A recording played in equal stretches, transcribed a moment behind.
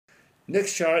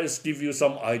Next chart is give you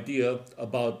some idea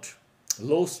about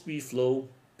low speed flow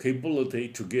capability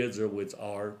together with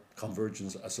our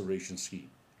convergence acceleration scheme.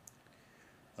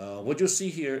 What you see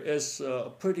here is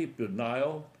a pretty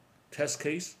banal test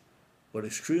case, but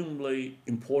extremely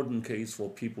important case for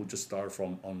people to start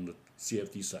from on the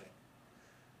CFD side.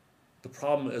 The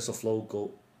problem is the flow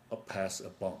go up past a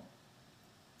bump.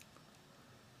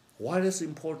 Why is this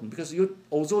important? Because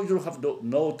although you don't have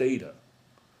no data,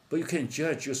 but you can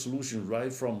judge your solution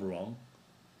right from wrong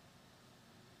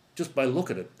just by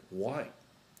looking at it. Why?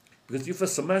 Because if it's a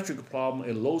symmetric problem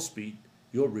at low speed,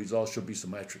 your result should be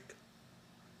symmetric.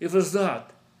 If it's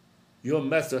not, your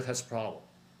method has problem.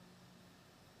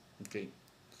 Okay,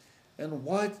 and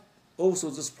why also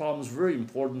this problem is very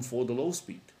important for the low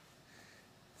speed.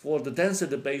 For the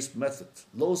density-based method,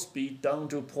 low speed down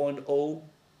to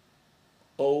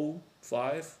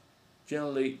 0.005,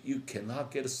 generally you cannot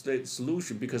get a straight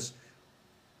solution because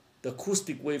the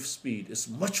acoustic wave speed is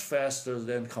much faster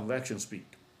than convection speed.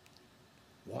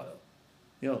 Why?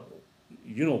 You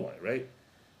know why, right?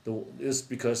 It's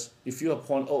because if you have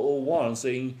 0.001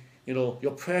 saying,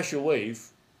 your pressure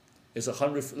wave is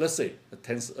 100, let's say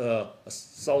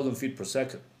 1,000 feet per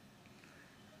second,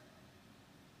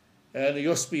 and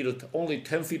your speed is only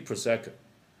 10 feet per second.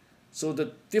 So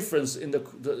the difference in the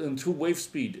two wave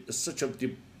speed is such a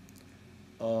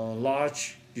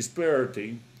large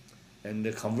disparity, and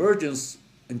the convergence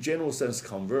in general sense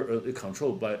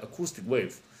controlled by acoustic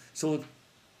wave. So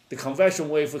the convection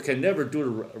wave can never do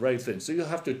the right thing. So you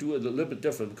have to do it a little bit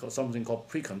different, something called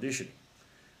preconditioning.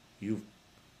 You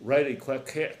write a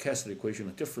Cassidy equation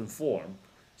in a different form,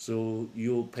 so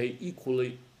you pay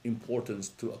equally importance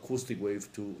to acoustic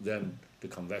wave to then the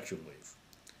convection wave.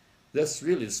 That's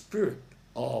really the spirit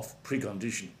of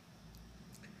preconditioning.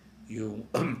 You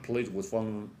play with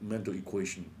fundamental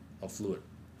equation of fluid.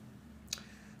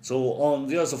 So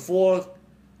there's a 4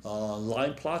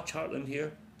 line plot chart in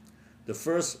here. The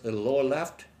first, at the lower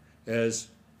left, is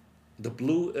the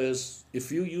blue is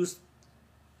if you use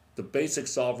the basic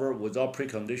solver without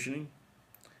preconditioning,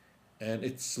 and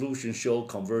its solution show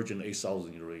convergent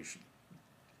 8,000 iteration.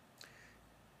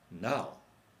 Now,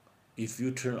 if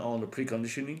you turn on the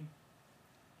preconditioning,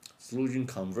 solution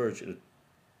converge at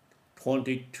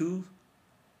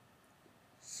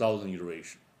 22,000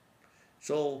 iteration.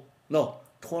 So no,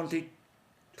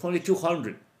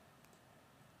 2,200.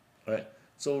 Right.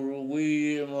 So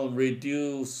we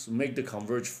make the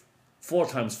converge 4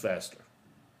 times faster.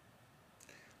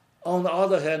 On the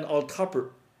other hand, on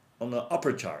the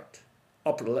upper chart,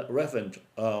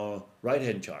 right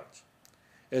hand chart,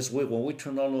 is when we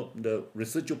turn on the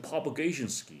residual propagation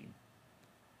scheme,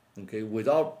 okay,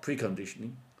 without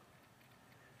preconditioning,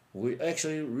 we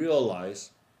actually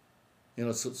realize,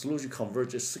 solution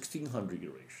converges 1,600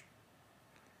 iteration,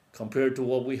 compared to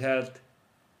what we had.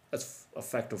 That's a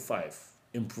factor 5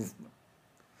 improvement.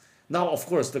 Now, of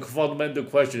course, the fundamental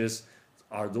question is,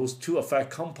 are those two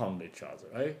effects compound each other,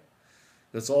 right?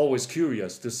 That's always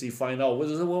curious to find out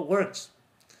whether it works.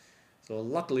 So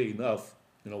luckily enough,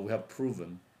 we have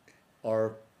proven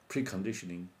our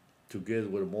preconditioning together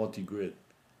with a multi-grid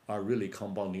are really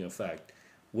compounding effect.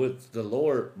 With the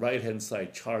lower right-hand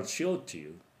side chart showed to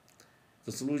you,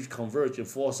 the solution converge in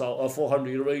 400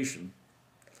 iteration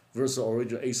versus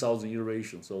original 8,000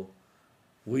 iteration. So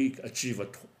we achieve a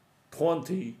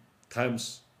 20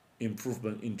 times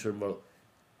improvement in terms of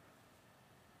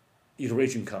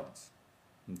iteration counts.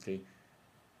 Okay,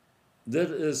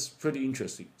 that is pretty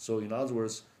interesting. So in other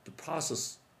words, the process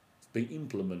is being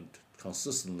implemented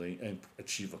consistently and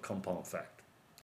achieve a compound effect.